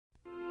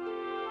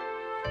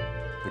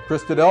The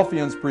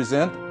Christadelphians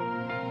present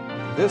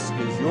This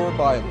is Your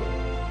Bible,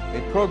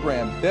 a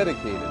program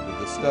dedicated to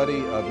the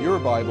study of your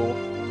Bible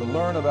to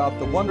learn about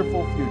the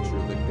wonderful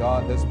future that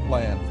God has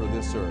planned for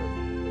this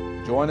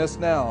earth. Join us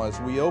now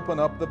as we open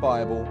up the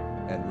Bible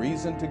and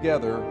reason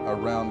together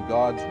around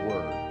God's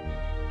Word.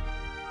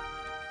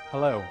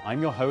 Hello,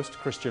 I'm your host,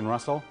 Christian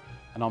Russell,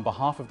 and on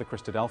behalf of the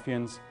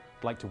Christadelphians,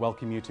 I'd like to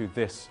welcome you to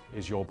This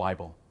is Your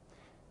Bible.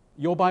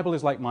 Your Bible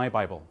is like my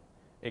Bible.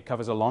 It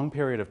covers a long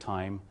period of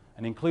time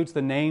and includes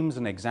the names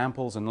and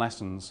examples and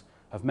lessons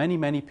of many,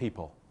 many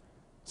people.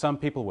 Some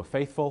people were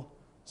faithful,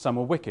 some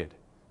were wicked.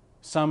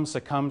 Some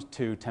succumbed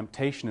to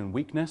temptation and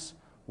weakness,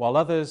 while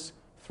others,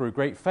 through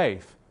great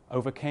faith,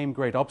 overcame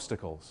great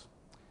obstacles.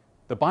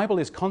 The Bible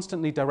is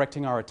constantly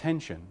directing our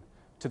attention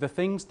to the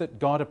things that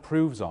God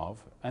approves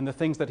of and the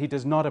things that He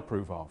does not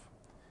approve of.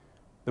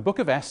 The Book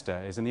of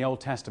Esther is in the Old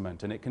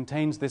Testament, and it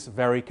contains this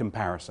very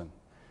comparison.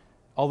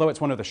 Although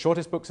it's one of the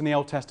shortest books in the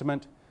Old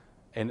Testament,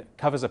 and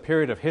covers a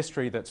period of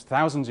history that's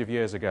thousands of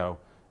years ago,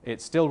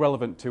 it's still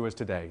relevant to us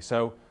today.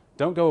 So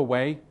don't go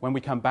away. When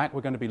we come back, we're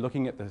going to be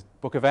looking at the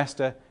Book of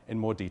Esther in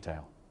more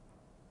detail.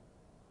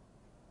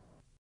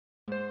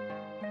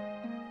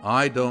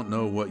 I don't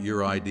know what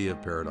your idea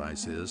of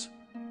paradise is.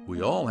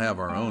 We all have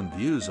our own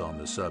views on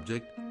the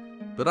subject,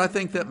 but I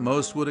think that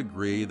most would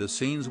agree the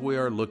scenes we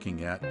are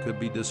looking at could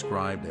be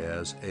described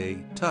as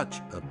a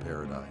touch of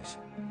paradise.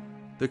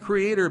 The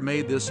Creator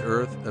made this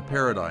earth a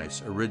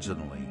paradise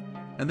originally,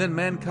 and then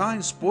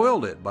mankind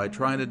spoiled it by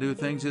trying to do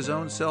things his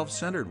own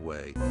self-centered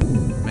way.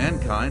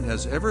 Mankind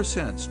has ever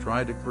since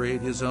tried to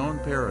create his own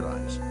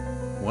paradise,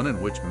 one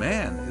in which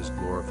man is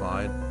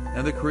glorified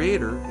and the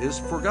Creator is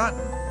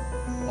forgotten.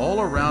 All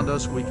around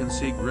us we can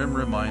see grim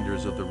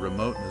reminders of the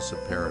remoteness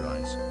of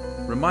paradise,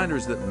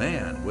 reminders that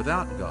man,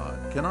 without God,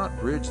 cannot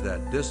bridge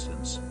that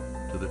distance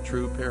to the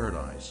true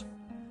paradise.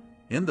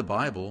 In the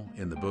Bible,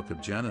 in the book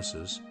of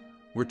Genesis,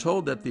 we're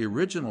told that the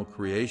original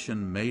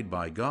creation made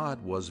by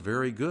God was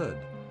very good.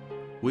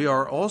 We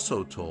are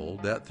also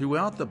told that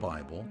throughout the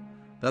Bible,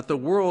 that the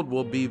world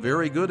will be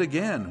very good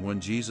again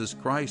when Jesus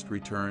Christ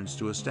returns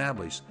to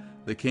establish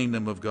the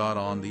kingdom of God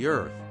on the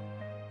earth.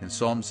 In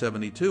Psalm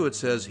 72 it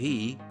says,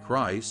 He,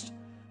 Christ,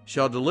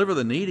 shall deliver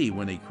the needy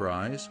when he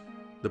cries,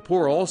 the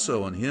poor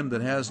also and him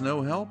that has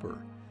no helper.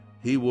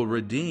 He will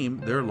redeem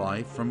their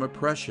life from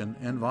oppression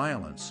and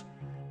violence.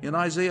 In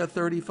Isaiah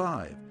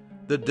 35,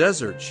 the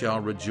desert shall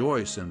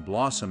rejoice and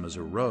blossom as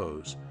a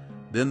rose.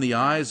 Then the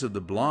eyes of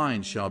the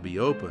blind shall be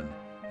opened,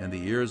 and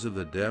the ears of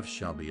the deaf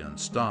shall be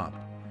unstopped.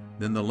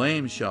 Then the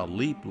lame shall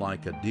leap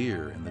like a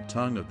deer, and the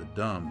tongue of the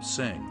dumb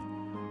sing.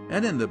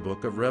 And in the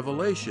book of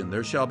Revelation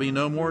there shall be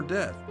no more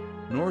death,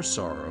 nor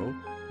sorrow,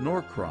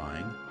 nor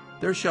crying.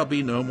 There shall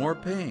be no more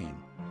pain.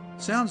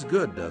 Sounds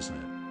good, doesn't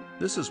it?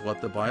 This is what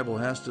the Bible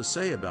has to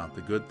say about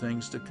the good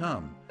things to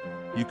come.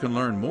 You can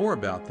learn more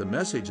about the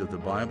message of the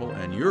Bible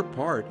and your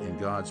part in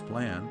God's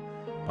plan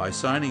by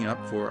signing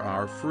up for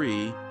our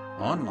free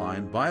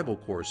online Bible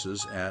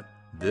courses at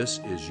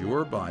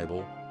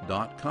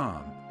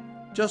thisisyourbible.com.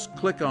 Just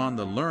click on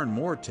the Learn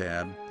More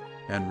tab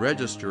and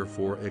register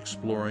for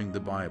Exploring the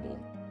Bible.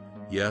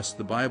 Yes,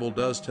 the Bible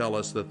does tell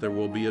us that there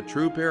will be a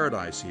true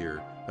paradise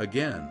here,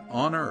 again,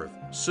 on earth,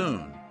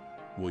 soon.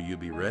 Will you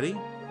be ready?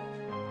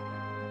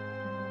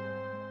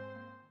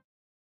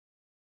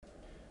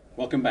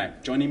 Welcome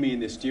back. Joining me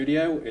in the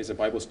studio is a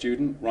Bible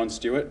student, Ron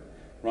Stewart.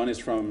 Ron is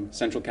from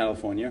Central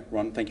California.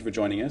 Ron, thank you for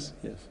joining us.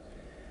 Yes.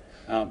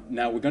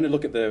 Now we're going to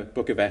look at the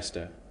Book of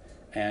Esther,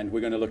 and we're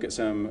going to look at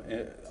some,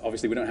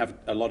 obviously we don't have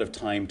a lot of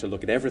time to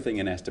look at everything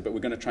in Esther, but we're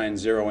going to try and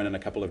zero in on a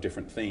couple of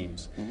different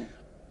themes. Mm-hmm.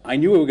 I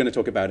knew we were going to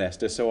talk about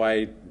Esther, so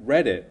I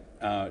read it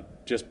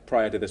just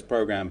prior to this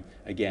program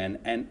again,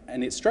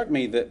 and it struck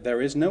me that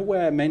there is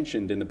nowhere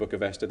mentioned in the Book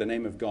of Esther the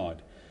name of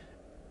God.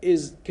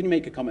 Can you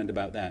make a comment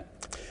about that?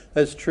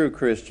 That's true,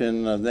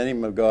 Christian. The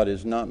name of God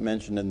is not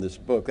mentioned in this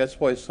book. That's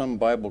why some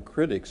Bible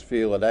critics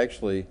feel it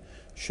actually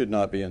should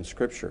not be in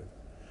Scripture.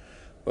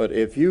 But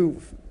if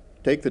you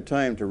take the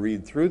time to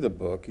read through the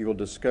book, you will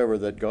discover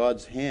that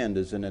God's hand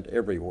is in it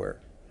everywhere,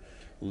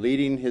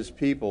 leading His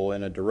people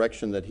in a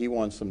direction that He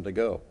wants them to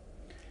go.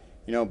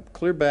 You know,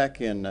 clear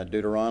back in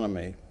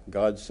Deuteronomy,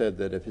 God said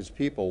that if His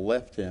people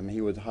left Him,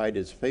 He would hide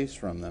His face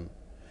from them.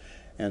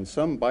 And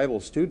some Bible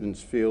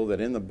students feel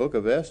that in the book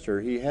of Esther,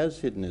 He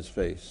has hidden His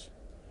face.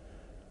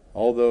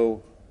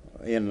 Although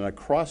in an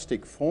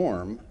acrostic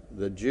form,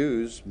 the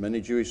Jews, many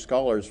Jewish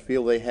scholars,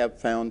 feel they have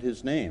found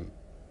His name.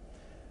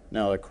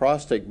 Now,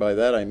 acrostic, by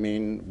that I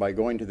mean by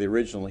going to the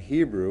original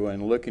Hebrew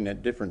and looking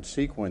at different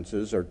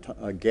sequences or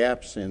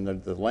gaps in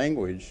the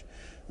language,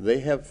 they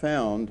have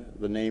found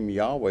the name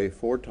Yahweh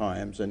 4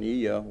 times and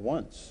Iya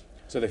once.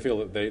 So they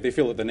feel that they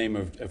feel that the name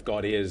of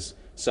God is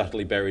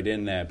subtly buried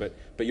in there,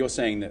 but you're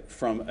saying that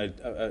from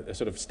a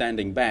sort of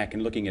standing back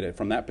and looking at it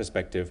from that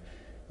perspective,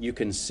 you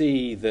can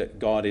see that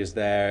God is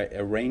there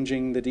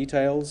arranging the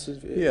details?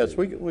 Yes,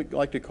 we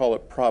like to call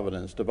it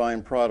providence,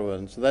 divine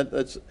providence.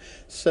 That's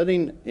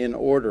setting in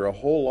order a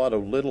whole lot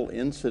of little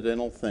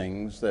incidental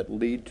things that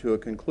lead to a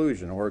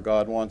conclusion where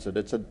God wants it.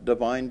 It's a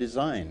divine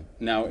design.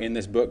 Now, in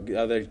this book,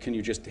 can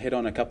you just hit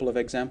on a couple of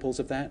examples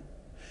of that?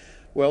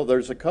 Well,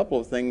 there's a couple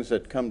of things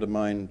that come to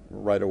mind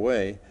right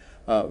away.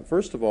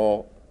 First of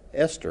all,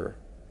 Esther.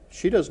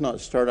 She does not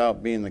start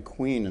out being the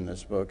queen in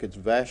this book. It's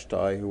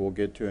Vashti, who we'll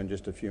get to in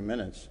just a few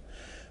minutes.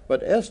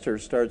 But Esther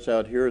starts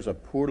out here as a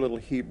poor little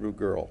Hebrew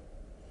girl.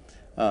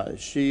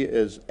 She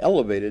is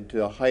elevated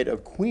to a height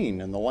of queen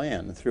in the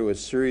land through a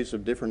series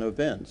of different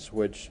events,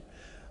 which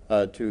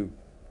to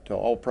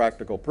all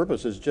practical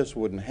purposes just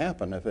wouldn't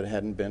happen if it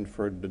hadn't been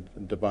for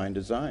divine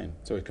design.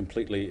 So it's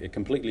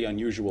completely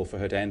unusual for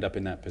her to end up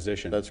in that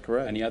position. That's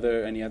correct. Any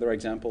other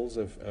examples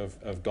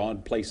of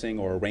God placing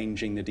or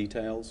arranging the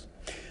details?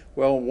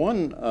 Well,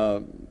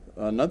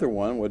 another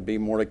one would be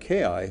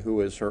Mordecai,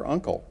 who is her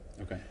uncle.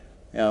 Okay.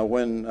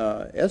 When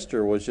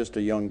Esther was just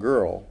a young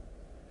girl,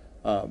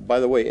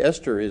 by the way,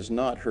 Esther is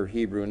not her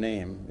Hebrew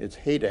name. It's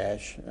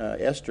Hadash.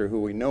 Esther,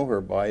 who we know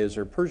her by, is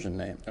her Persian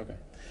name. Okay.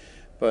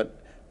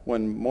 But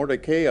when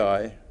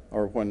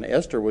when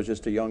Esther was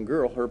just a young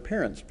girl, her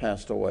parents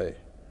passed away.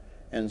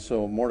 And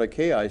so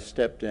Mordecai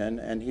stepped in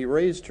and he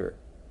raised her.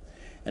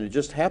 And it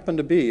just happened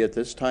to be at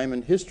this time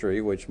in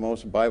history, which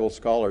most Bible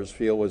scholars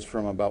feel was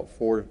from about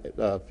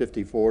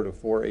 454 to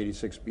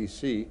 486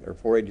 BC, or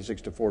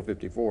 486 to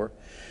 454,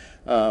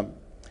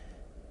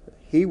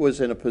 he was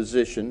in a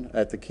position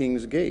at the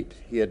king's gate.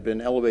 He had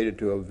been elevated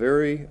to a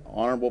very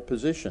honorable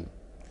position.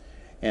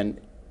 And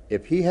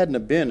if he hadn't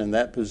have been in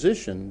that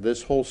position,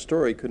 this whole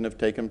story couldn't have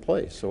taken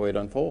place the way it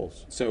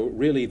unfolds. So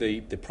really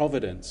the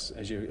providence,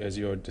 as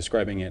you're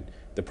describing it,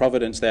 the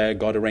providence there,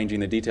 God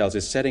arranging the details,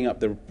 is setting up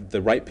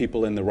the right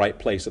people in the right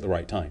place at the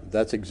right time.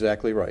 That's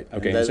exactly right.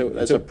 Okay,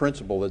 that's a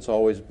principle that's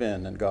always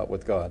been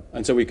with God.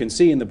 And so we can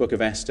see in the Book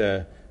of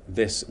Esther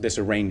this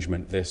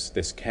arrangement,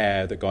 this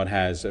care that God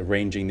has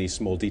arranging these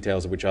small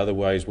details, which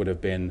otherwise would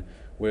have been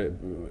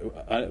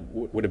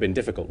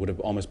difficult, would have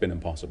almost been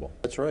impossible.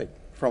 That's right.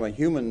 From a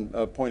human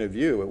point of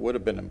view, it would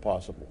have been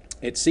impossible.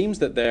 It seems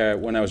that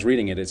when I was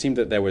reading it, it seemed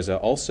that there was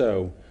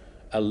also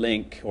a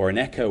link, or an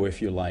echo,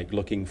 if you like,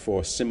 looking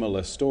for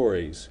similar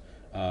stories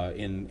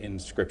in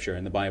Scripture,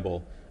 in the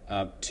Bible,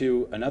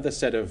 to another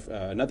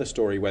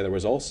story where there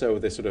was also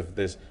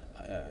this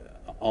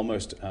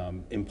almost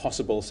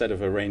impossible set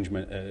of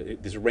arrangement,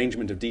 this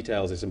arrangement of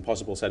details, this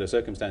impossible set of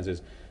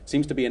circumstances,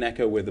 seems to be an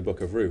echo with the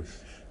Book of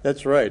Ruth.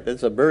 That's right.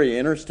 It's a very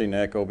interesting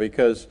echo,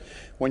 because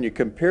when you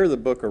compare the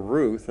Book of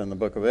Ruth and the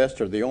Book of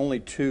Esther, the only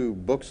two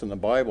books in the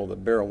Bible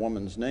that bear a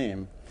woman's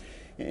name,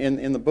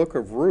 in the Book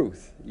of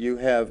Ruth, you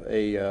have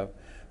a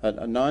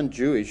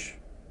non-Jewish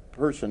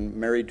person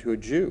married to a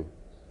Jew.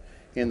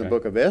 In the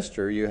Book of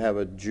Esther, you have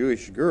a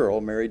Jewish girl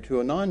married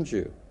to a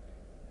non-Jew.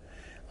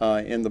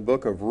 In the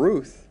Book of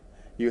Ruth,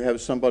 you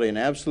have somebody in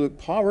absolute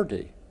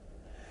poverty.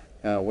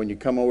 When you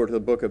come over to the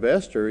Book of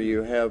Esther,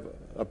 you have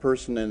a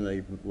person in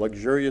the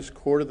luxurious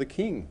court of the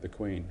king. The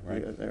queen,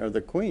 right? Or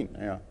the queen,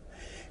 yeah.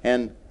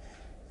 And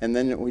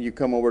then when you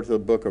come over to the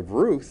Book of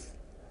Ruth,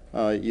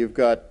 you've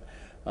got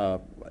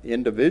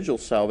individual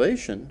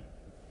salvation.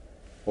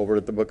 Over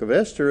at the Book of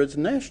Esther, it's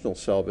national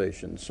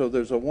salvation. So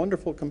there's a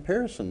wonderful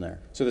comparison there.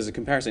 So there's a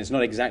comparison. It's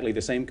not exactly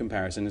the same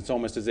comparison. It's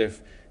almost as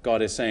if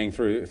God is saying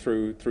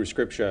through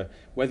Scripture,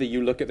 whether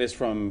you look at this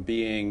from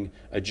being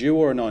a Jew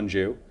or a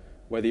non-Jew,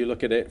 whether you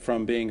look at it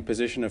from being a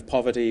position of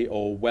poverty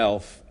or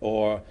wealth,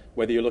 or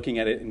whether you're looking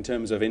at it in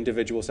terms of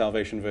individual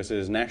salvation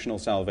versus national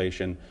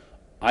salvation,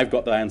 I've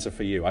got the answer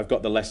for you. I've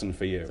got the lesson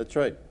for you. That's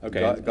right.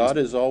 Okay. God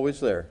is always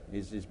there.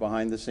 He's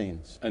behind the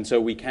scenes. And so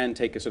we can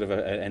take a sort of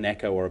an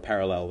echo or a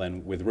parallel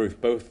then with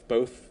Ruth,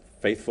 both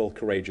faithful,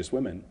 courageous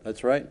women.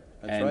 That's right.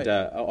 That's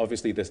right.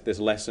 Obviously this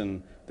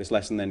lesson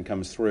then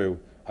comes through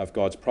of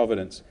God's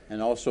providence.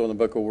 And also in the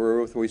Book of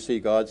Ruth, we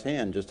see God's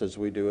hand, just as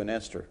we do in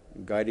Esther,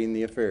 guiding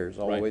the affairs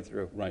all the way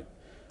through. Right.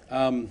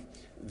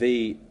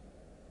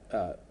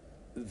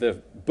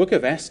 The Book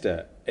of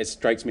Esther, it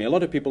strikes me, a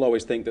lot of people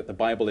always think that the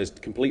Bible is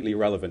completely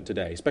irrelevant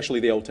today, especially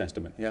the Old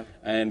Testament. Yeah.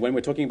 And when we're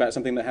talking about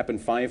something that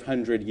happened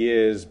 500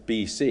 years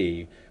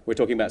BC, we're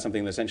talking about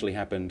something that essentially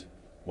happened,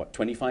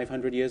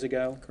 2,500 years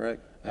ago?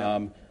 Correct.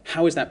 Yeah.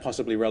 How is that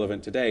possibly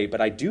relevant today?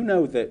 But I do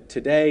know that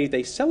today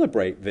they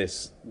celebrate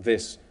this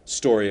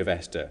story of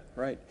Esther.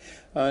 Right.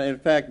 In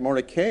fact,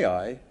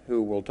 Mordecai,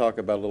 who we'll talk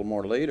about a little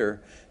more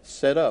later,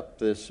 set up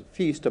this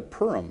feast of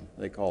Purim,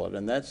 they call it,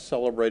 and that's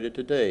celebrated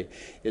today.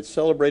 It's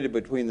celebrated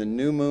between the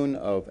new moon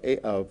of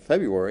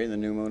February and the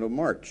new moon of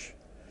March.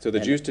 So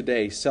the Jews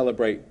today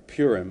celebrate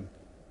Purim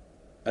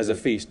as a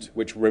feast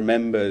which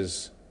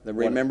remembers...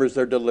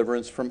 their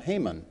deliverance from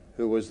Haman,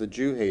 who was the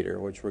Jew hater,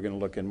 which we're going to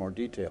look in more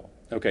detail.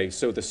 Okay,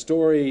 so the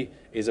story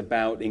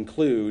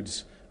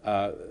includes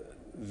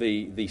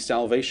the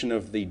salvation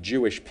of the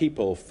Jewish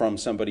people from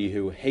somebody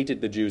who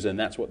hated the Jews, and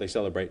that's what they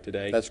celebrate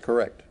today? That's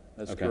correct.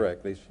 That's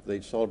correct.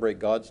 They celebrate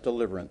God's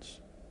deliverance.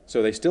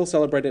 So they still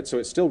celebrate it, so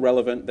it's still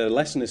relevant. The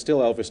lesson is still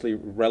obviously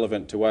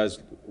relevant to us.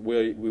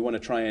 We want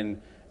to try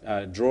and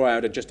draw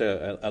out just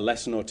a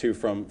lesson or two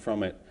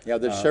from it. Yeah,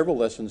 there's several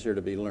lessons here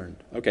to be learned.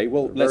 Okay,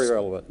 well, very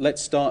relevant.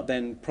 Let's start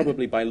then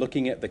probably by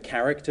looking at the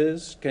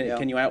characters.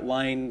 Can you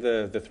outline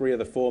the three or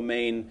the four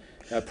main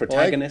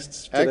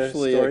protagonists to the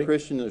story? Actually,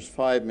 Christian, there's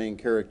 5 main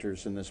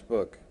characters in this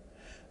book.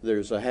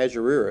 There's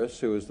Ahasuerus,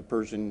 who is the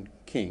Persian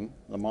king,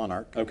 the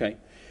monarch. Okay.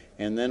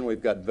 And then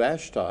we've got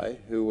Vashti,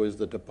 who was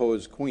the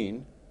deposed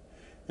queen.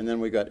 And then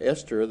we've got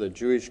Esther, the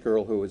Jewish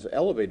girl who was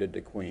elevated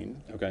to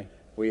queen. Okay.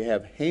 We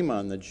have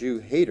Haman, the Jew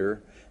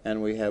hater,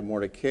 and we have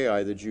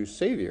Mordecai, the Jew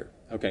savior.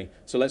 Okay,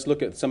 so let's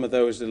look at some of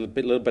those, a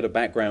little bit of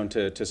background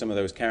to some of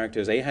those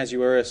characters.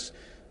 Ahasuerus,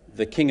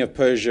 the king of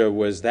Persia,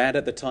 was that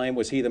at the time,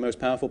 was he the most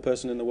powerful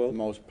person in the world? The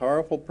most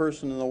powerful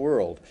person in the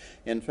world.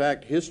 In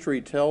fact, history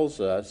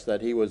tells us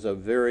that he was a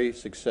very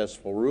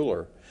successful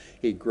ruler.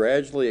 He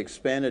gradually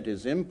expanded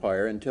his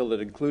empire until it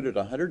included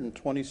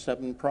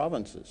 127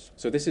 provinces.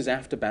 So this is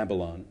after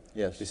Babylon.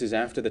 Yes. This is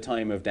after the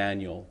time of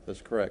Daniel.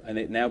 That's correct. And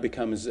it now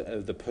becomes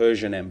the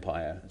Persian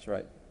Empire. That's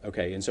right.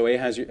 Okay, and so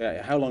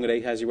how long had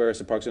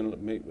Ahasuerus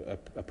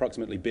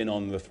approximately been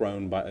on the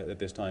throne at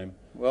this time?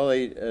 Well,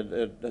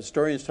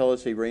 historians tell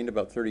us he reigned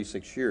about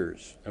 36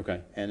 years. Okay.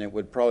 And it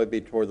would probably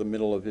be toward the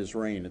middle of his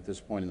reign at this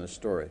point in the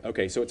story.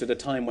 Okay, so it's at a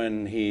time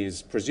when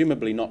he's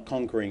presumably not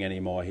conquering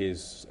anymore.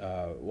 He's,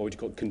 what would you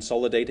call it,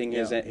 consolidating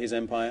his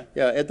empire?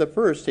 Yeah, at the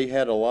first he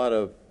had a lot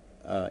of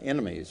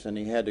enemies, and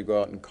he had to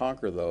go out and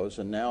conquer those,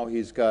 and now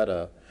he's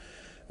got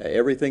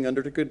everything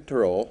under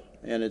control.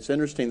 And it's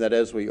interesting that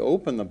as we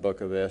open the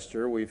book of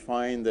Esther, we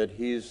find that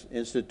he's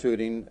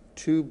instituting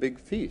 2 big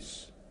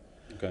feasts.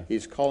 Okay.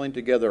 He's calling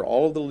together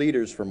all of the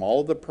leaders from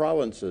all of the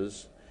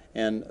provinces,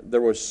 and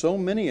there were so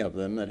many of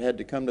them that had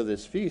to come to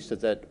this feast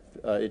that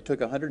it took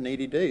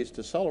 180 days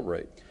to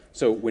celebrate.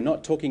 So we're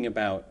not talking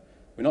about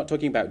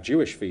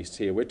Jewish feasts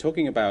here. We're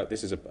talking about,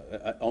 this is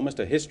almost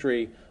a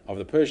history of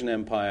the Persian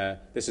Empire.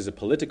 This is a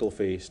political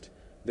feast.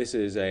 This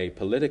is a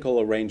political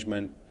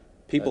arrangement.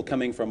 People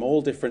coming from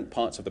all different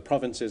parts of the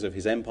provinces of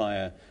his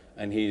empire,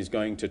 and he's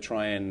going to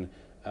try and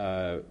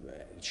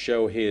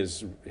show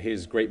his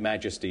great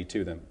majesty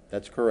to them.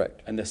 That's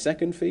correct. And the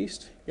second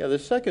feast? Yeah, the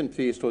second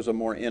feast was a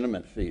more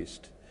intimate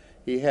feast.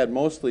 He had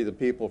mostly the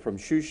people from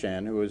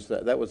Shushan, who was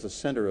that was the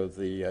center of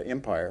the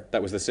empire.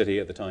 That was the city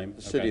at the time?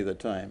 The city at the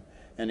time.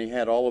 And he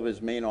had all of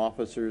his main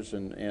officers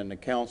and the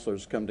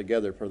counselors come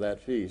together for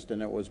that feast,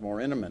 and it was more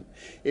intimate.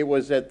 It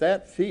was at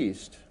that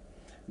feast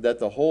that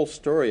the whole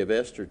story of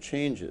Esther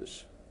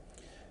changes,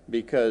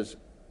 because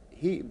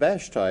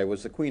Vashti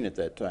was the queen at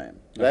that time.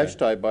 Okay.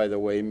 Vashti, by the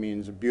way,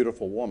 means a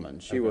beautiful woman.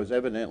 She was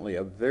evidently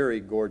a very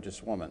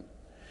gorgeous woman.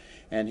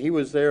 And he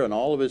was there in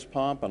all of his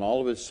pomp and all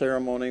of his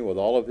ceremony with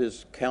all of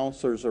his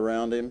counselors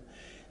around him.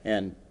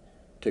 And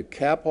to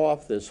cap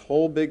off this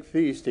whole big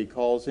feast, he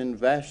calls in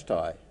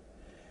Vashti.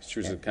 She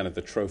was kind of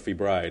the trophy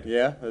bride.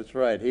 Yeah, that's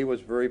right. He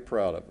was very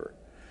proud of her.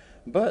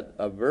 But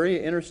a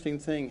very interesting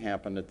thing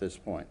happened at this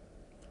point.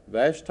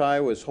 Vashti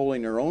was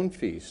holding her own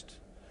feast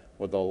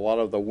with a lot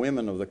of the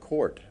women of the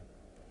court.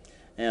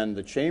 And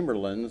the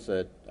chamberlains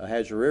that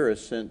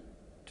Ahasuerus sent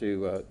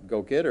to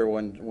go get her,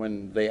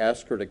 when they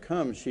asked her to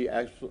come, she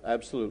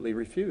absolutely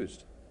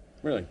refused.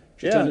 Really?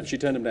 She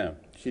turned him down?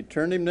 She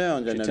turned him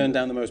down. She turned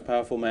down the most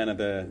powerful man of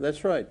the...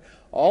 That's right.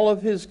 All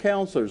of his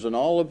counselors and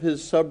all of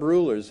his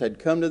sub-rulers had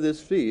come to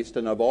this feast,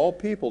 and of all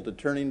people to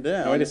turn him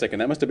down... Now, wait a second.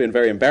 That must have been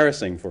very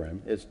embarrassing for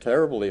him. It's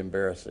terribly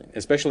embarrassing.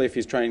 Especially if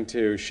he's trying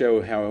to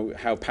show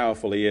how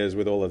powerful he is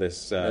with all of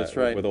this... That's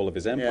right. With all of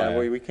his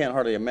empire. Yeah, we can't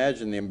hardly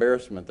imagine the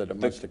embarrassment that it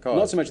must have caused.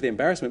 Not so much the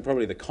embarrassment,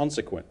 probably the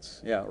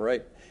consequence. Yeah,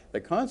 right.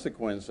 The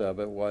consequence of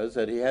it was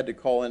that he had to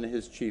call in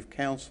his chief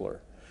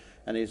counselor.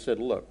 And he said,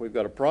 look, we've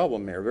got a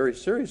problem here, a very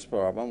serious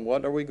problem.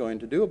 What are we going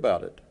to do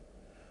about it?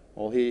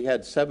 Well, he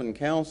had 7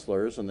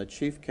 counselors, and the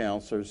chief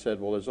counselor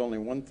said, well, there's only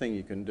one thing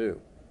you can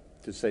do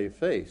to save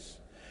face.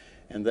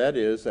 And that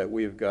is that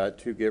we've got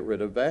to get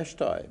rid of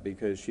Vashti,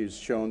 because she's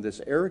shown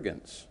this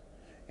arrogance.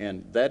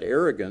 And that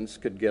arrogance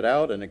could get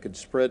out, and it could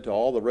spread to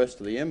all the rest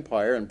of the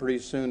empire, and pretty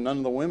soon none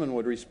of the women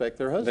would respect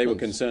their husbands. They were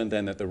concerned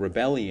then that the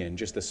rebellion,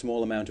 just the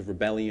small amount of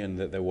rebellion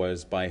that there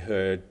was by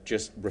her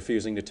just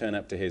refusing to turn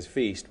up to his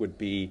feast, would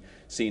be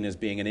seen as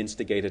being an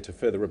instigator to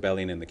further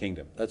rebellion in the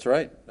kingdom. That's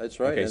right. That's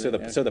right. Okay,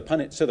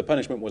 so the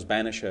punishment was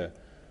banish her.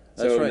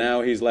 That's so right.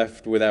 Now he's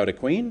left without a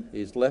queen?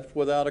 He's left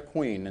without a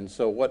queen. And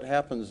so what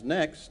happens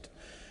next?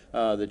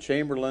 The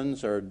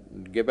chamberlains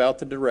give out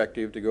the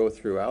directive to go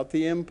throughout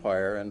the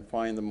empire and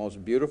find the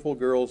most beautiful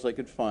girls they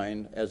could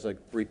find as a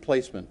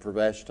replacement for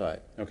Vashti.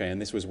 Okay,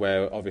 and this was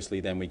where obviously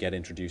then we get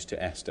introduced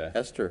to Esther.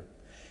 Esther.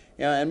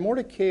 Yeah, and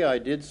Mordecai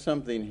did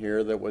something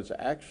here that was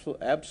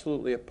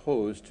absolutely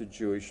opposed to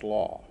Jewish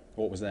law.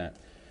 What was that?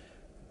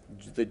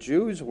 The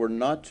Jews were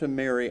not to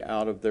marry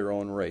out of their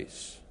own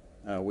race.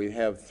 We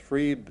have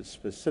 3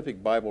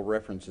 specific Bible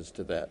references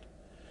to that.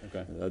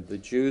 Okay. The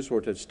Jews were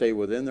to stay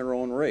within their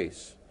own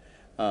race.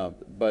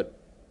 But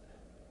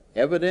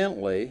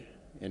evidently,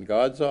 In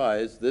God's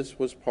eyes, this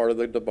was part of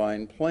the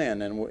divine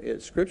plan,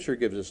 and Scripture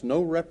gives us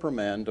no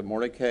reprimand to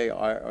Mordecai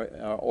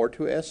or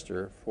to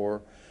Esther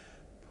for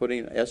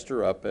putting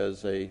Esther up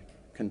as a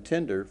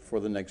contender for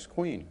the next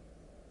queen.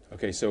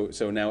 Okay, so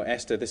now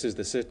Esther, this is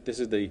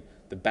the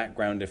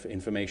background of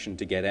information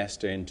to get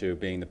Esther into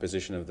being the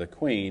position of the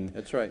queen.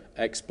 That's right.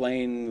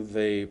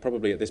 Explain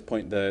probably at this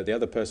point the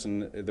other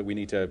person that we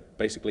need to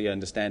basically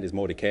understand is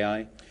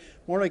Mordecai.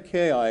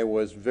 Mordecai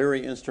was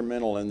very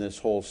instrumental in this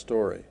whole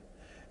story.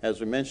 As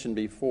we mentioned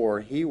before,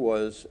 he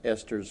was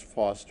Esther's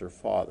foster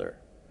father.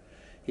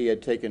 He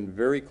had taken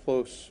very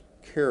close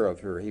care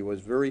of her. He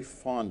was very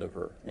fond of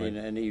her, right.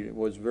 and he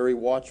was very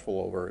watchful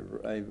over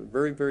her, a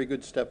very, very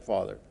good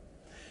stepfather.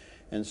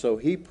 And so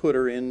he put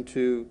her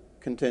into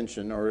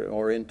contention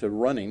or into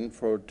running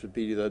to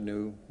be the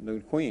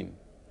new queen.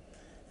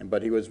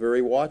 But he was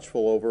very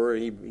watchful over her.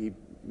 He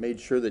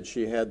made sure that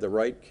she had the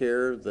right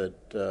care,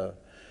 that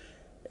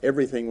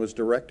everything was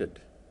directed.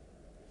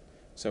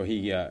 So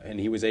he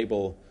was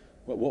able.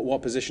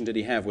 What position did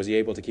he have? Was he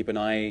able to keep an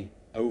eye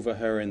over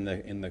her in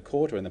the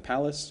court or in the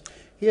palace?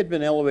 He had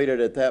been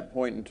elevated at that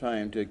point in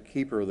time to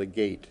keeper of the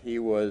gate. He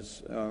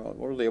was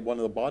really one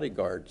of the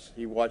bodyguards.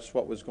 He watched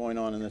what was going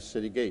on in the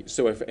city gate.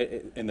 So if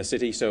in the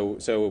city,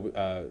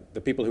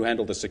 the people who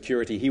handled the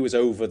security, he was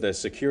over the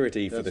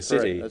security for the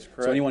city. That's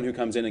correct. So anyone who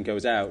comes in and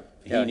goes out,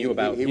 he knew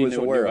about. He was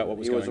aware about what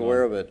was going on. He was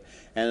aware of it,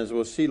 and as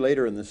we'll see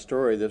later in the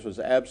story, this was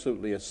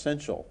absolutely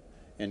essential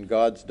in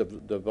God's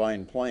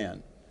divine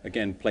plan.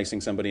 Again,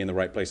 placing somebody in the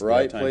right place at the right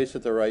right time. Right place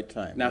at the right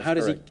time. Now,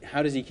 That's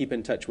how does he keep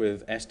in touch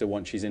with Esther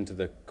once she's into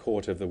the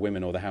court of the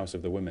women or the house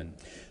of the women?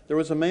 There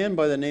was a man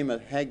by the name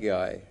of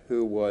Haggai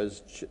who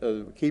was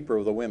keeper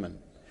of the women.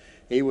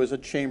 He was a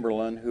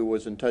chamberlain who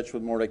was in touch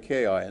with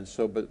Mordecai, and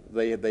so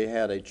they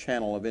had a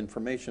channel of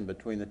information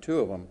between the two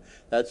of them.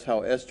 That's how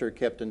Esther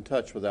kept in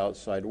touch with the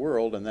outside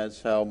world, and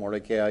that's how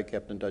Mordecai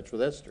kept in touch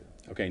with Esther.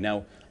 Okay,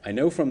 now I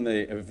know from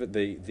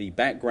the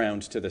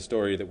background to the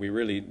story that we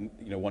really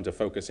want to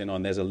focus in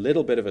on. There's a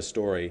little bit of a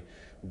story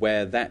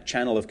where that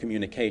channel of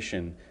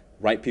communication,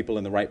 right people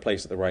in the right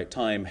place at the right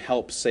time,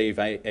 helps save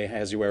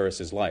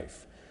Ahasuerus'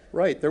 life.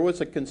 Right. There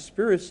was a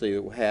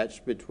conspiracy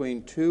hatched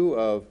between two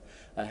of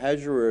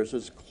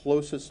Ahasuerus'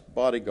 closest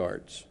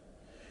bodyguards.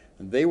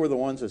 And they were the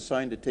ones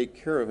assigned to take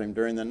care of him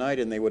during the night,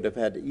 and they would have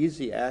had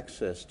easy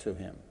access to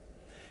him.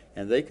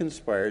 And they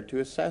conspired to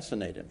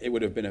assassinate him. It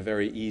would have been a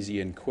very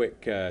easy and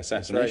quick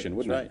assassination,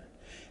 wouldn't it? That's right.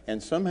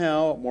 And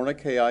somehow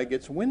Mordecai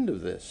gets wind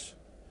of this.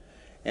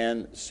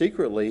 And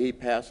secretly he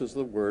passes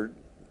the word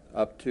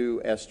up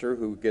to Esther,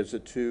 who gives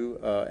it to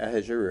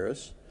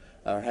Ahasuerus.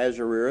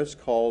 Ahasuerus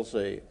calls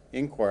an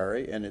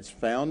inquiry, and it's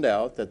found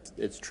out that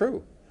it's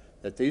true,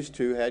 that these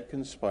two had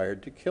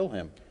conspired to kill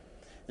him.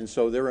 And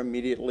so they're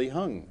immediately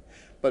hung.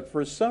 But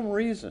for some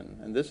reason,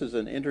 and this is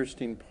an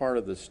interesting part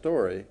of the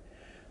story,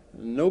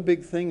 no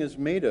big thing is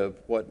made of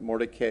what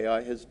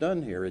Mordecai has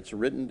done here. It's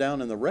written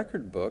down in the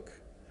record book,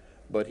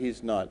 but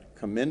he's not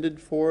commended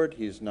for it.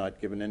 He's not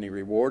given any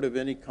reward of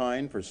any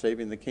kind for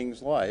saving the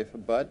king's life,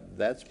 but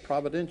that's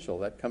providential.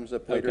 That comes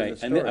up later in the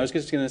story. And I was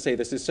just going to say,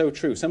 this is so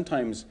true.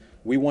 Sometimes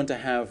we want to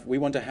have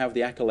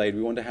the accolade,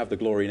 we want to have the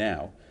glory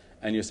now.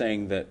 And you're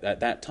saying that at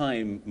that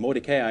time,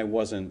 Mordecai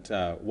wasn't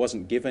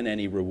given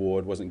any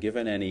reward, wasn't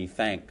given any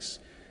thanks.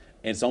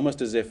 It's almost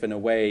as if, in a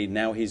way,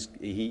 now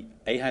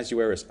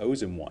Ahasuerus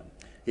owes him one.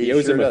 He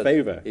owes him a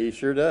favor. He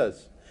sure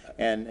does.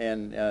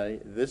 And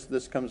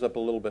this comes up a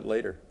little bit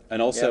later.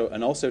 And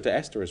also to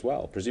Esther as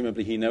well.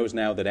 Presumably, he knows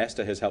now that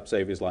Esther has helped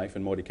save his life,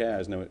 and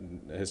Mordecai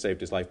has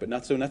saved his life.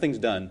 But so nothing's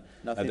done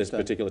at this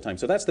particular time.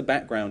 So that's the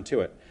background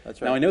to it.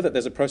 That's right. Now I know that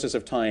there's a process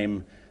of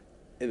time.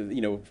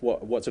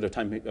 What sort of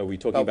time are we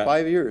talking about?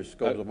 5 years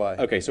goes by.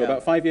 Okay, so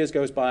about 5 years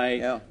goes by.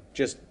 Yeah.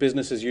 Just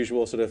business as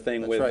usual sort of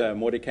thing. That's with right.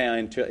 Mordecai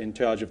in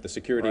charge of the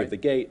security of the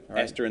gate,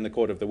 Right. Esther in the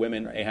court of the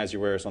women, Right.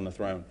 Ahasuerus on the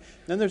throne.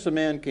 Then there's a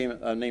man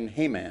named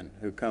Haman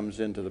who comes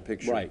into the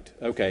picture. Right.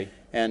 Okay.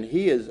 And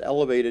he is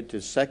elevated to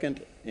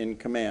second in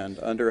command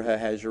under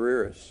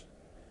Ahasuerus.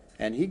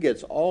 And he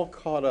gets all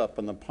caught up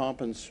in the pomp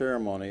and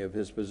ceremony of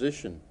his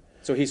position.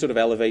 So he's sort of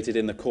elevated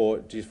in the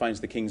court. He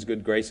finds the king's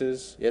good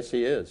graces. Yes,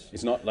 he is.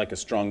 He's not like a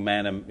strong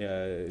man.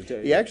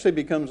 He actually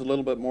becomes a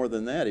little bit more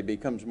than that. He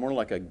becomes more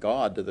like a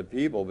god to the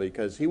people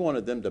because he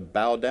wanted them to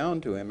bow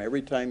down to him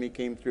every time he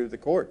came through the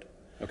court.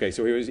 Okay,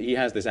 so he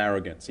has this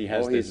arrogance.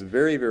 He's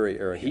very, very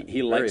arrogant.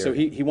 He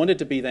wanted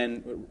to be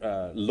then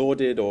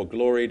lauded or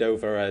gloried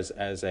over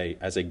as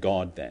a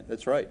god then.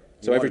 That's right.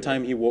 So every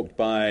time he walked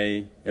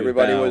by,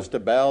 everybody was to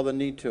bow the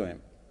knee to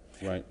him.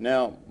 Right.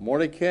 Now,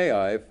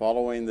 Mordecai,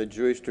 following the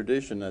Jewish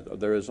tradition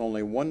that there is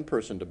only one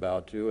person to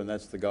bow to, and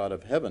that's the God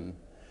of heaven,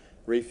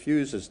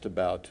 refuses to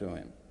bow to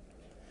him.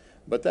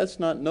 But that's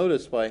not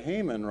noticed by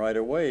Haman right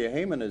away.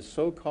 Haman is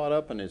so caught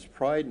up in his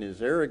pride and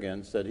his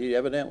arrogance that he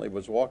evidently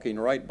was walking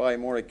right by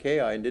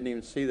Mordecai and didn't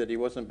even see that he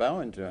wasn't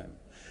bowing to him.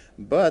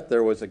 But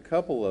there was a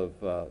couple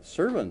of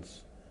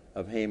servants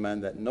of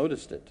Haman that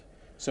noticed it.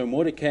 So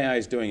Mordecai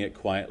is doing it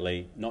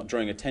quietly, not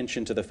drawing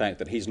attention to the fact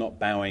that he's not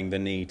bowing the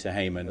knee to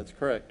Haman. That's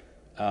correct.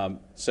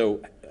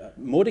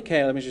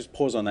 Mordecai, let me just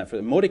pause on that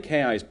for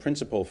Mordecai's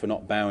principle for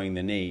not bowing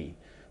the knee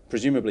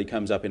presumably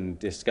comes up in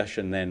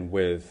discussion then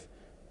with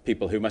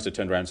people who must have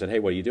turned around and said, hey,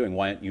 what are you doing?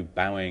 Why aren't you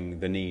bowing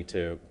the knee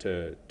to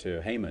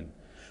Haman?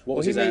 What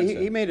was his answer?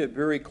 He made it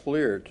very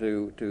clear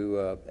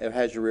to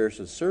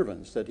Ahasuerus'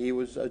 servants that he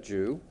was a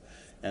Jew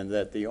and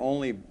that the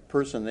only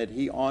person that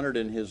he honored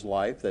in his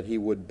life that he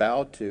would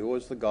bow to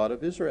was the God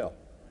of Israel.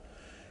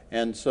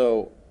 And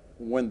so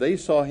when they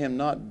saw him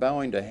not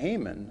bowing to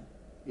Haman,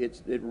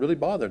 it really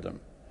bothered them.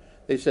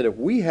 They said, if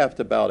we have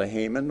to bow to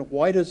Haman,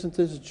 why doesn't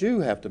this Jew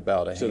have to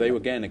bow to Haman? So they were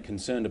again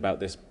concerned about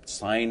this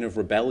sign of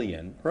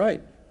rebellion.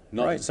 Right.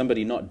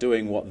 Somebody not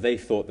doing what they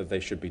thought that they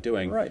should be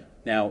doing. Right.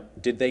 Now,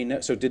 did they know?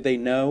 So did they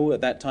know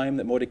at that time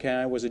that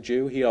Mordecai was a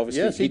Jew? He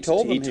obviously yes, he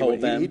told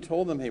them. He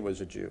told them he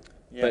was a Jew.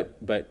 Yeah.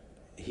 But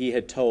he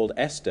had told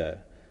Esther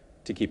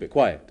to keep it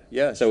quiet.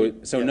 Yes. So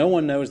no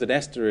one knows that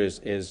Esther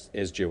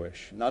is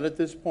Jewish. Not at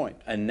this point.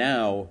 And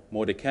now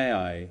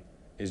Mordecai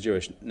is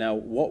Jewish. Now,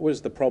 what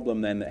was the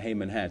problem then that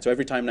Haman had? So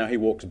every time now he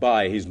walks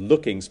by, he's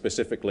looking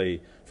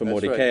specifically for That's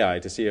Mordecai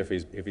right. to see if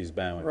he's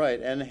bowing. Right,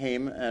 and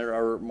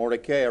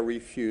Mordecai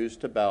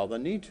refused to bow the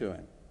knee to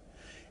him.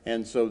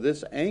 And so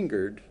this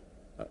angered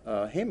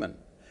Haman.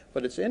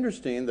 But it's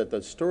interesting that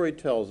the story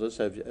tells us,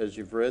 as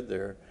you've read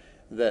there,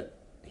 that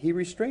he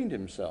restrained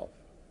himself.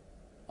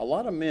 A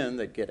lot of men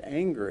that get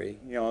angry,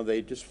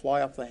 they just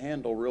fly off the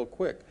handle real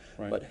quick.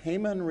 Right. But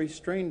Haman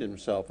restrained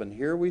himself, and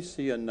here we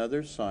see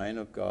another sign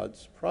of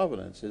God's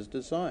providence, his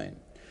design.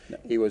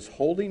 He was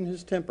holding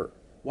his temper.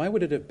 Why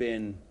would it have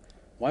been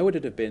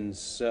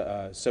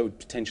so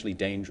potentially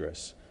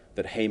dangerous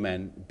that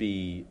Haman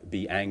be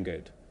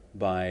angered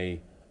by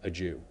a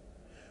Jew?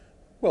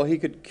 Well, he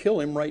could kill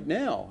him right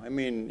now. I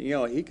mean,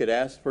 he could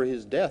ask for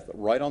his death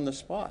right on the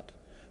spot.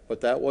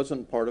 But that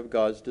wasn't part of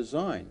God's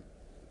design.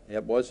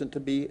 It wasn't to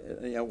be.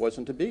 It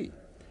wasn't to be.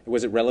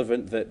 Was it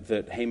relevant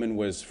that Haman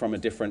was from a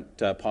different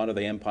part of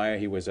the empire?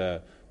 He was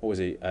what was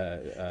he?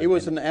 He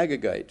was an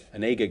Agagite.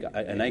 An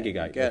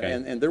Agagite. Yeah, Okay.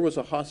 and there was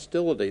a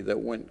hostility that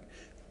went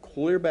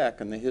clear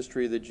back in the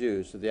history of the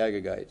Jews to the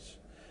Agagites.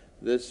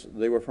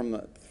 They were from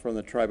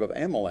the tribe of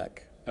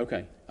Amalek.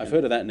 Okay, I've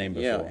heard of that name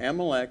before. Yeah,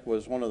 Amalek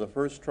was one of the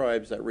first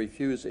tribes that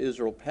refused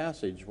Israel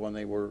passage when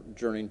they were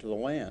journeying to the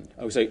land.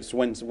 Oh, so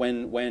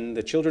when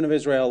the children of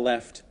Israel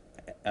left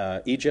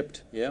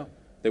Egypt, yeah,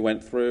 they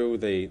went through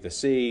the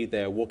sea.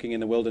 They're walking in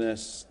the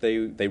wilderness.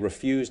 They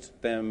refused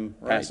them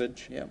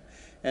passage. Yeah,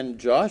 and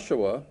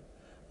Joshua,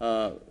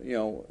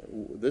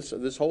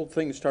 this whole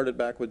thing started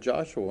back with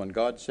Joshua when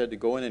God said to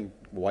go in and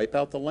wipe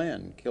out the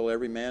land, kill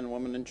every man,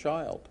 woman, and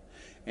child,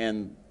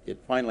 and it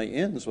finally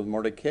ends with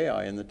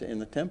Mordecai in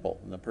the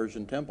temple, in the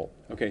Persian temple.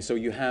 Okay, so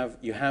you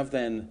have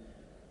then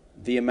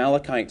the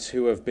Amalekites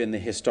who have been the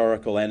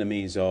historical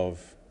enemies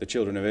of the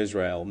children of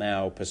Israel,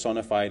 now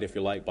personified, if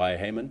you like, by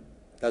Haman.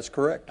 That's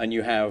correct. And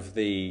you have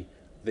the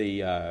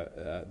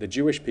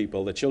Jewish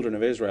people, the children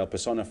of Israel,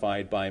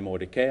 personified by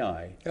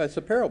Mordecai. Yeah, it's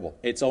a parable.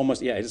 It's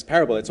almost it's a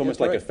parable. It's almost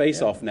like right. a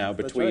face-off Yeah, now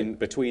that's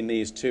between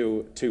these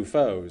two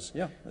foes.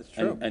 Yeah, that's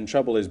true. And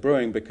trouble is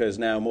brewing because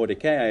now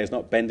Mordecai is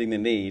not bending the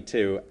knee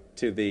to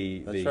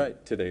the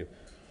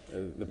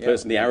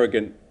person, the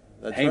arrogant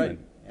That's Haman. right.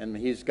 And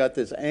he's got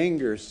this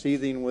anger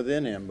seething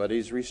within him, but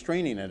he's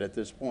restraining it at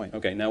this point.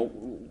 Okay, now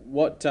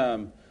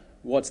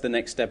what's the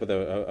next step of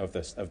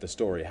the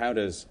story? How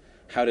does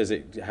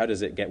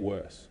it get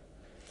worse?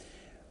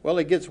 Well,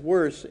 it gets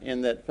worse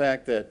in that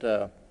fact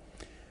that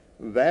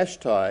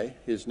Vashti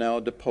is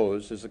now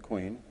deposed as a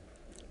queen.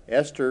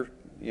 Esther,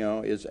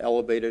 is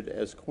elevated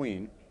as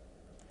queen.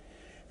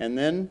 And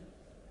then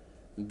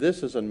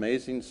this is an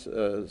amazing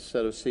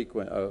set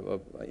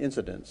of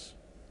incidents.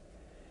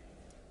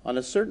 On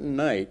a certain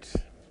night,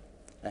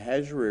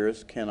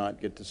 Ahasuerus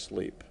cannot get to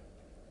sleep.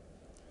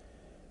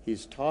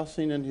 He's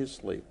tossing in his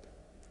sleep.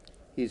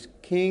 He's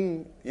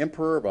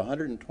emperor of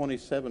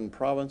 127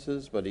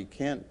 provinces, but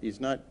he's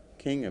not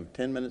king of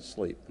 10 minutes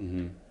sleep.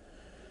 Mm-hmm.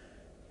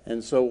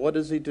 And so what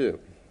does he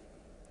do?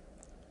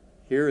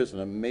 Here is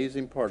an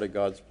amazing part of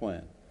God's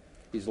plan.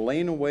 He's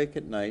laying awake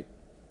at night.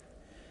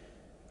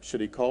 Should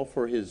he call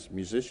for his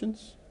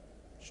musicians?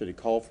 Should he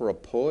call for a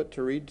poet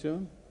to read to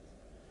him?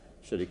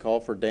 Should he call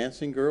for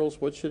dancing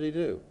girls? What should he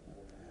do?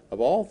 Of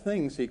all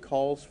things, he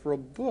calls for a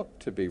book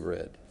to be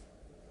read.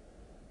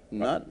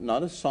 Not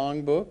a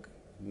song book,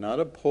 not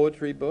a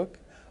poetry book,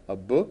 a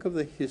book of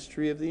the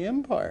history of the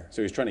empire.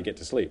 So he's trying to get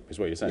to sleep, is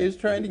what you're saying? He's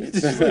trying to get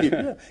to sleep,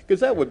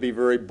 because that would be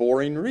very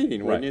boring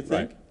reading, wouldn't you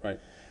think? Right.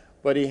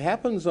 But he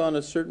happens on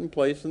a certain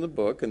place in the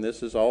book, and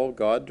this is all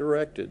God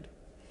directed,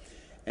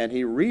 and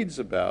he reads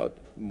about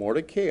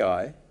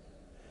Mordecai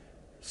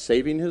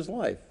saving his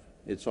life.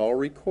 It's all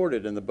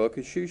recorded in the book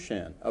of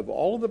Shushan. Of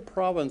all of the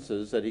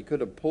provinces that he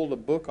could have pulled a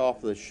book off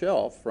the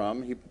shelf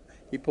from,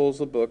 he pulls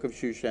the book of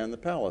Shushan the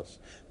palace.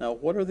 Now,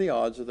 what are the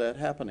odds of that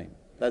happening?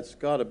 That's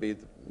got to be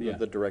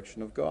the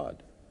direction of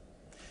God.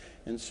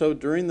 And so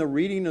during the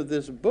reading of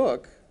this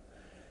book,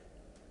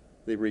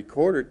 the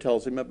recorder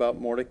tells him about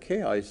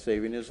Mordecai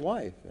saving his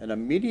life. And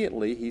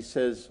immediately he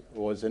says,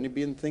 well, has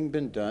anything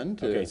been done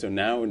to... Okay, so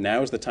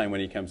now's the time when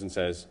he comes and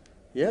says,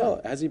 Yeah.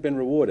 well, has he been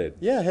rewarded?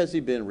 Yeah, has he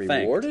been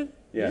rewarded?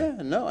 Yeah.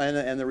 No.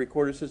 And the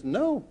recorder says,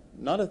 no,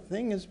 not a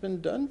thing has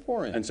been done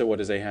for him. And so what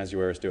does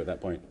Ahasuerus do at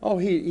that point? Oh,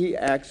 he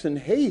acts in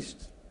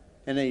haste.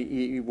 And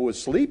he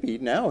was sleepy.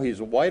 Now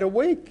he's wide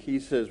awake. He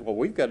says, well,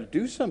 we've got to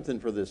do something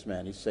for this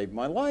man. He saved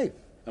my life.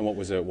 And what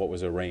was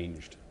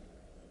arranged?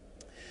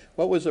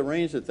 What was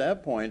arranged at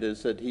that point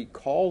is that he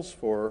calls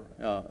for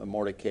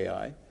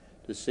Mordecai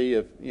to see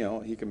if,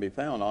 he can be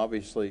found.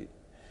 Obviously,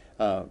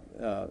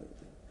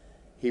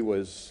 he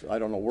was, I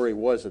don't know where he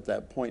was at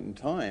that point in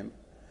time,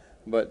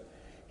 but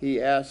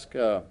he asked,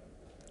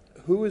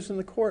 who is in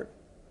the court?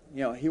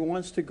 He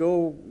wants to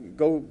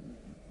go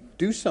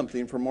do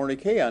something for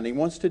Mordecai, and he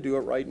wants to do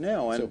it right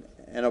now.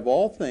 And of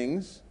all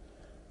things,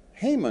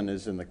 Haman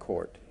is in the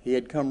court. He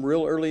had come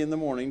real early in the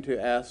morning to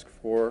ask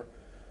for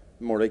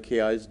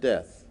Mordecai's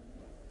death.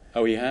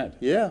 Oh, he had?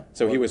 Yeah.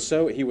 So he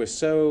was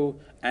so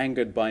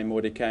angered by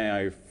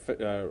Mordecai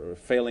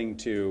failing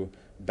to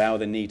bow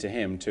the knee to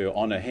him, to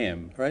honor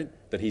him, right,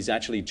 that he's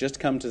actually just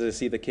come to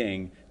see the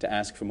king to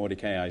ask for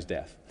Mordecai's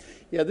death.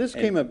 Yeah, this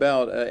came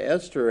about.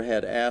 Esther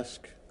had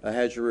asked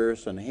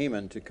Ahasuerus and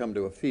Haman to come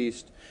to a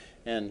feast,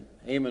 and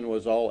Haman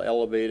was all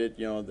elevated,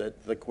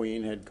 that the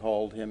queen had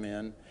called him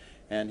in.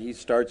 And he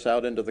starts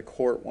out into the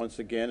court once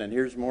again, and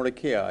here's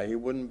Mordecai. He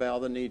wouldn't bow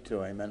the knee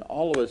to him. And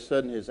all of a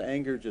sudden, his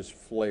anger just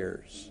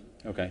flares.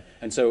 Okay.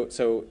 And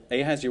so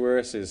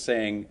Ahasuerus is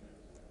saying,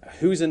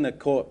 who's in the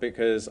court,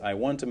 because I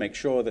want to make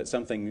sure that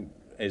something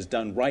is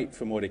done right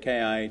for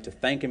Mordecai, to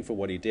thank him for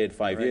what he did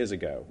 5 years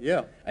ago.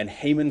 Yeah. And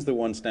Haman's the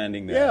one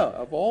standing there. Yeah,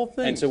 of all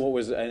things. And so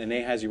and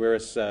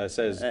Ahasuerus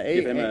says,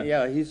 give him a...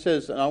 Yeah, he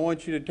says, and I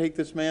want you to take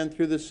this man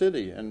through the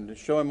city and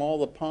show him all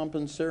the pomp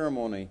and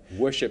ceremony.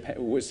 Worship.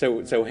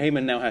 So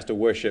Haman now has to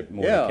worship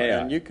Mordecai. Yeah,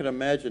 and you can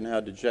imagine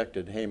how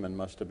dejected Haman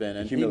must have been.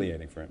 And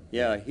humiliating for him.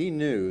 Yeah, he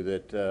knew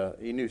that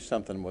he knew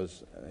something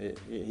was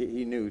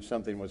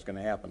going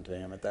to happen to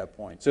him at that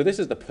point. So this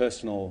is the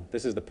personal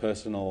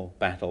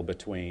battle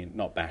between,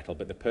 not battle,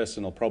 but the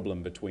personal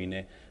problem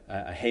between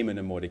Haman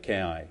and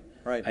Mordecai.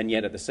 Right. And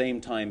yet at the same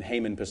time,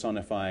 Haman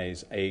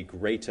personifies a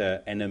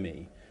greater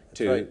enemy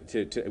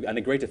and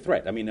a greater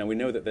threat. I mean, we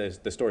know that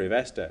the story of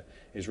Esther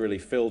is really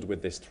filled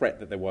with this threat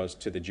that there was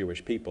to the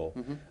Jewish people.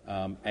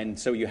 Mm-hmm. And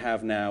so you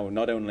have now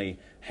not only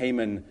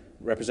Haman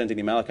representing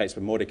the Amalekites,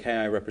 but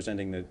Mordecai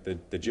representing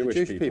the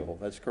Jewish people.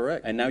 That's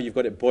correct. And now you've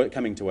got it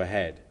coming to a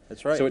head.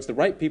 That's right. So it's the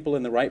right people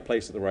in the right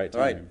place at the right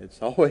time. Right.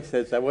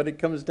 That's what it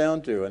comes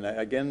down to. And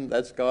again,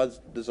 that's God's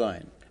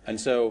design. And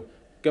so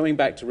going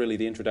back to really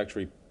the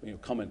introductory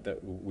comment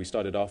that we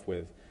started off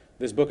with,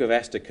 this book of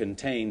Esther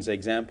contains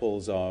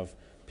examples of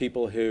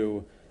people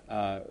who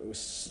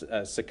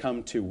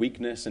succumbed to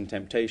weakness and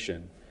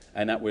temptation.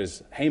 And that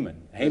was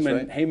Haman.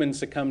 Haman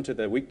succumbed to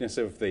the weakness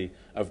of the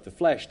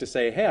flesh to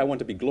say, hey, I want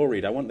to be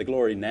gloried. I want the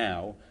glory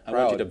now. I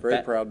want you to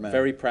very proud man.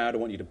 Very proud. I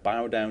want you to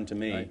bow down to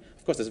me. Right.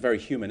 Of course, there's a very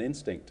human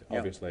instinct,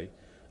 obviously.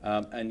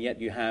 Yeah. And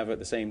yet you have, at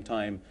the same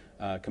time,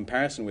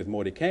 comparison with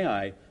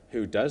Mordecai,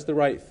 who does the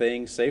right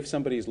thing, saves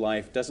somebody's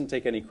life, doesn't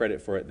take any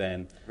credit for it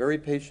then. Very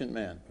patient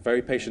man.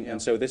 Very patient. Yeah.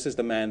 And so this is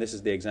the man, this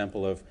is the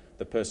example of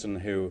the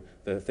person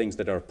the things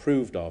that are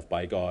approved of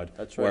by God.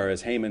 That's right.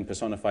 Whereas Haman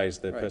personifies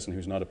the person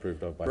who's not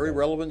approved of by God. Very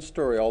relevant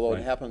story, although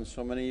it happened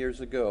so many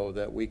years ago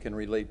that we can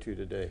relate to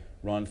today.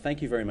 Ron,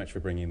 thank you very much for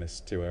bringing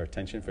this to our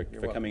attention, for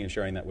coming and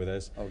sharing that with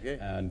us. Okay.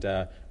 And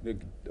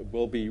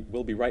we'll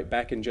be right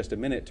back in just a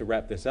minute to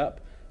wrap this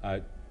up.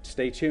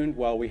 Stay tuned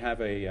while we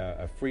have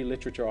a free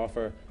literature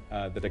offer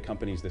that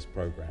accompanies this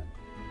program.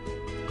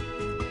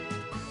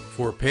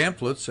 For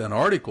pamphlets and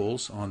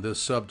articles on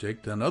this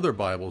subject and other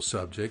Bible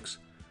subjects,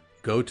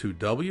 go to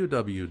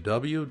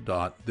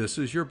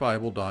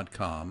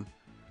www.thisisyourbible.com,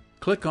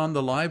 click on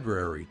the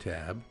Library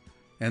tab,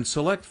 and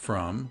select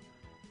from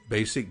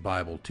Basic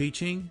Bible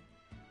Teaching,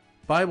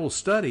 Bible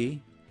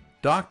Study,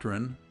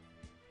 Doctrine,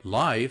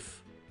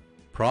 Life,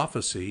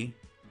 Prophecy,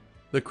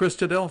 the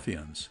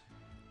Christadelphians.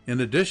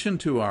 In addition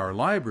to our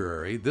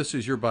library,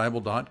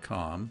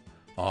 thisisyourbible.com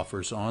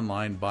offers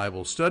online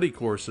Bible study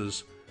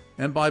courses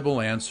and Bible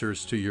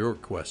answers to your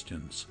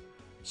questions.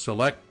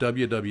 Select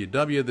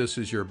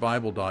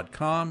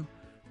www.thisisyourbible.com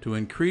to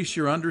increase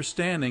your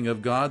understanding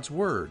of God's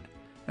Word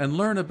and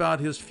learn about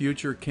His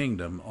future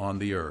kingdom on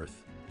the earth.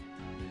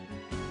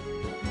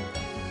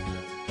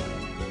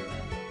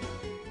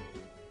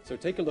 So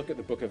take a look at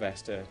the book of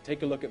Esther,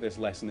 take a look at this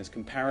lesson, this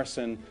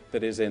comparison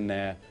that is in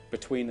there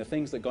between the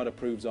things that God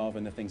approves of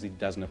and the things He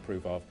doesn't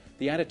approve of.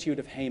 The attitude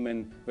of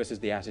Haman versus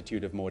the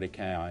attitude of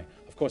Mordecai.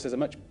 Of course, there's a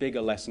much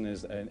bigger lesson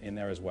in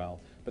there as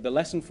well. But the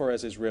lesson for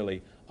us is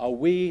really, are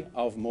we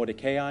of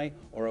Mordecai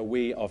or are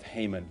we of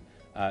Haman?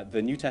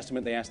 The New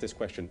Testament, they ask this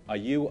question, are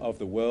you of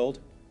the world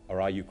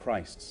or are you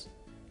Christ's?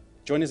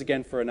 Join us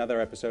again for another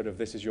episode of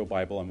This Is Your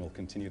Bible, and we'll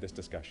continue this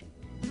discussion.